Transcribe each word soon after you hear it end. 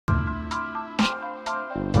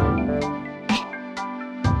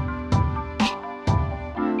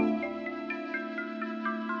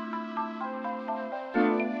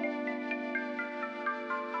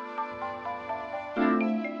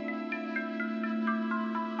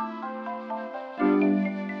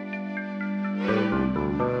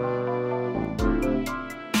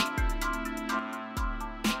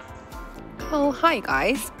Well, hi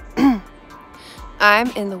guys. I'm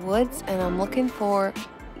in the woods and I'm looking for,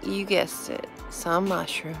 you guessed it, some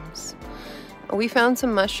mushrooms. We found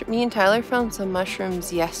some me and Tyler found some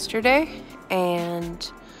mushrooms yesterday, and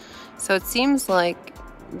so it seems like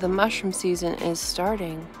the mushroom season is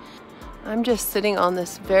starting. I'm just sitting on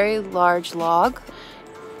this very large log.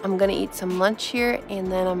 I'm gonna eat some lunch here and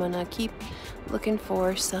then I'm gonna keep looking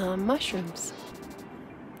for some mushrooms.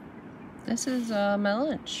 This is my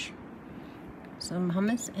lunch. Some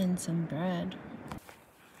hummus and some bread.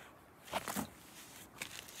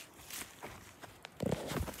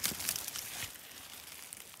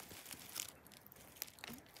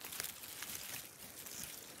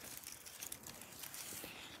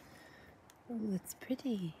 Oh, it's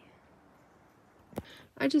pretty.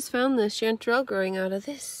 I just found this chanterelle growing out of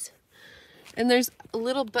this. And there's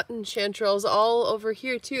little button chanterelles all over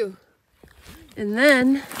here too. And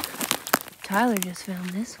then Tyler just found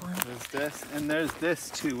this one. There's this, and there's this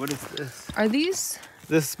too. What is this? Are these?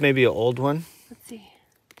 This may be an old one. Let's see.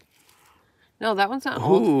 No, that one's not Ooh.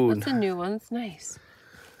 old. That's a new one. It's nice.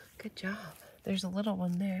 Good job. There's a little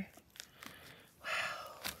one there. Wow.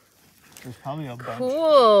 There's probably a bunch.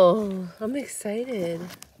 Cool. I'm excited.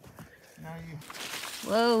 Now you.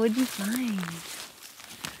 Whoa, what'd you find?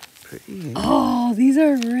 Pretty. Oh, these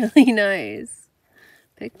are really nice.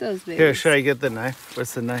 Pick those babies. Here, should I get the knife?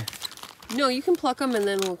 What's the knife? No, you can pluck them and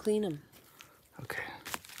then we'll clean them. Okay.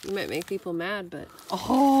 You might make people mad, but...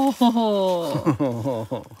 Oh!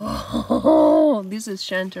 Oh, this is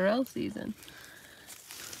chanterelle season.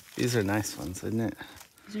 These are nice ones, isn't it?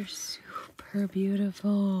 These are super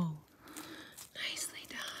beautiful. Nicely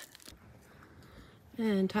done.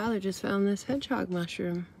 And Tyler just found this hedgehog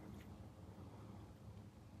mushroom.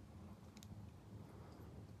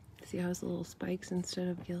 See how it's little spikes instead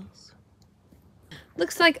of gills?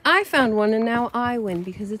 Looks like I found one and now I win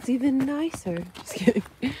because it's even nicer. Just kidding.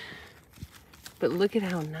 But look at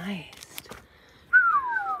how nice.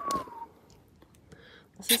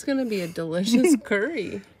 This is gonna be a delicious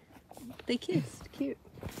curry. They kissed, cute.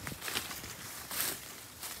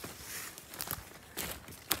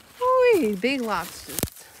 Ooh, big lobsters.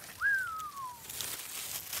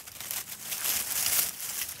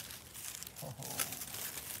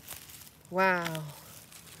 Wow.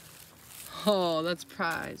 Oh, that's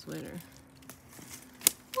prize winner.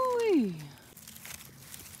 Ooh.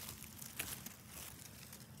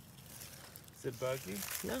 Is it buggy?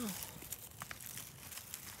 No. Wow,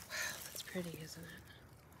 that's pretty, isn't it?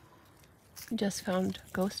 We just found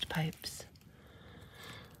ghost pipes.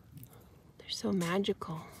 They're so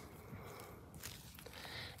magical.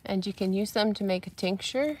 And you can use them to make a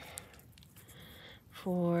tincture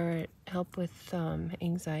for help with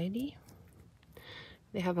anxiety.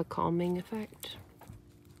 They have a calming effect.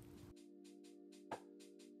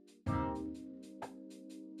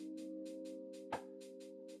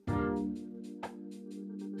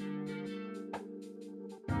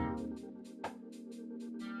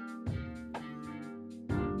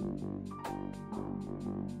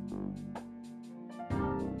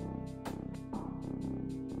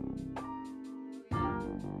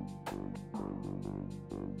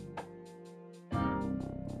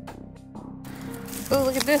 Oh,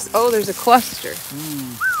 look at this. Oh, there's a cluster.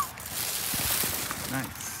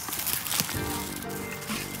 Nice.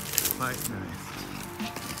 Quite nice.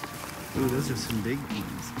 Ooh, those are some big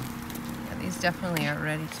ones. Yeah, these definitely are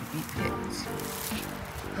ready to be picked.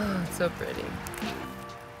 Oh, it's so pretty.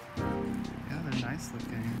 Yeah, they're nice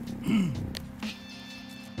looking.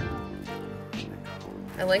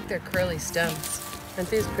 I like their curly stems. Aren't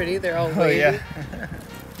these pretty? They're all wavy. Oh, yeah.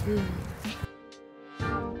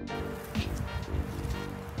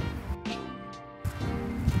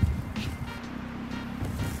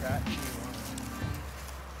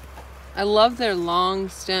 I love their long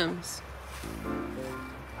stems.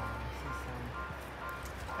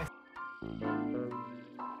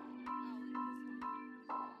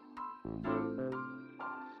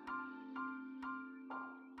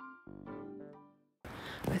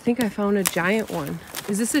 I think I found a giant one.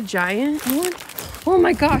 Is this a giant one? Oh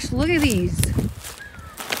my gosh, look at these.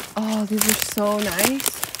 Oh, these are so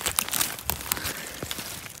nice.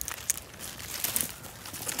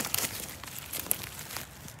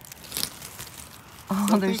 Oh,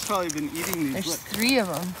 Something's probably been eating these. There's Look. 3 of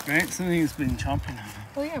them. Right? Something's been chomping on them.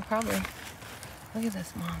 Oh yeah, probably. Look at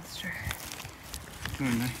this monster. Do you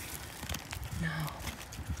want a knife? No.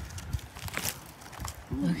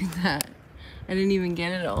 Ooh. Look at that. I didn't even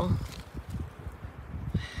get it all.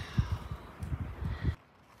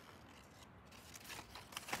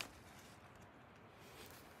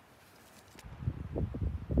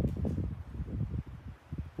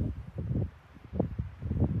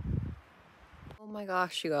 my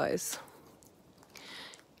gosh, you guys.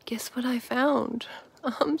 Guess what I found?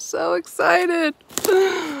 I'm so excited.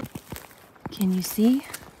 Can you see?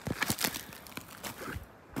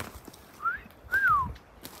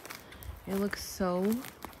 It looks so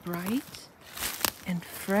bright and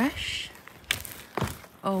fresh.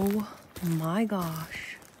 Oh my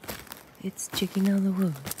gosh. It's chicken of the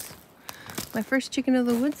woods. My first chicken of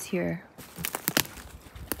the woods here.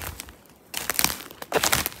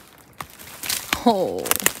 Oh,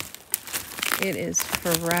 it is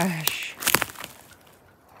fresh.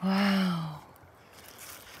 Wow.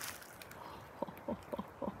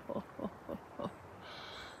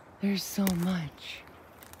 There's so much.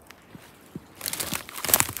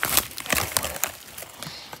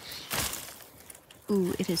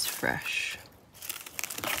 Ooh, it is fresh.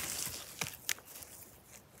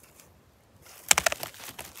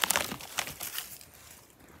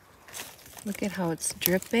 Look at how it's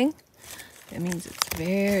dripping. That means it's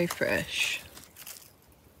very fresh.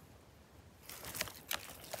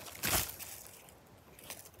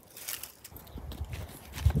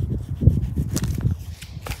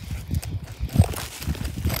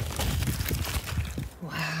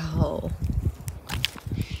 Wow.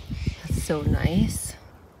 That's so nice.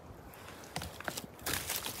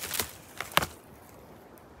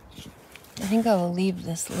 I think I will leave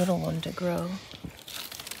this little one to grow.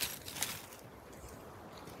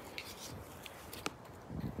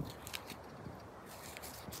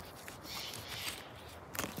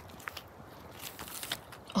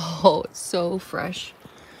 Oh, it's so fresh.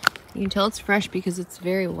 You can tell it's fresh because it's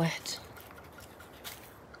very wet.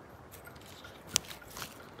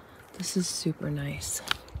 This is super nice.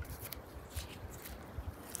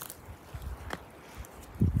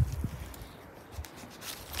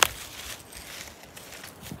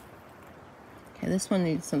 Okay, this one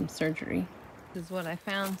needs some surgery. This is what I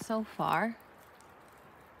found so far.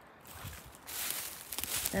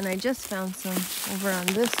 And I just found some over on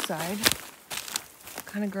this side,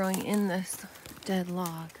 kind of growing in this dead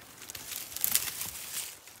log.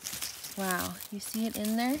 Wow, you see it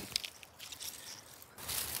in there?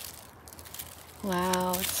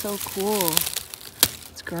 Wow, it's so cool.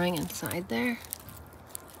 It's growing inside there.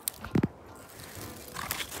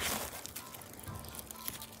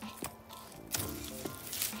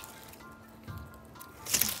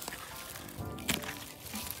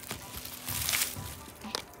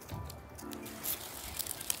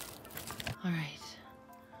 All right,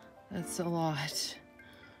 that's a lot.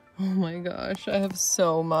 Oh my gosh, I have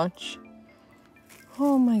so much.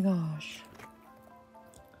 Oh my gosh.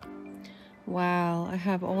 Wow, I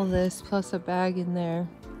have all this plus a bag in there.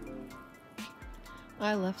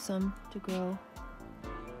 I left some to grow.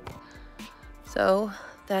 So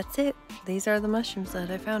that's it. These are the mushrooms that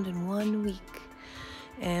I found in 1 week.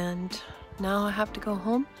 And now I have to go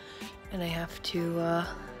home and I have to,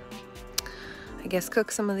 I guess,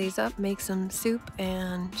 cook some of these up, make some soup,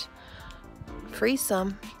 and freeze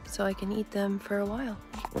some so I can eat them for a while.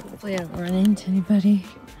 Hopefully I don't run into anybody.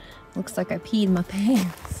 Looks like I peed my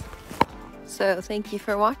pants. So thank you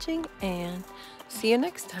for watching and see you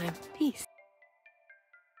next time. Peace.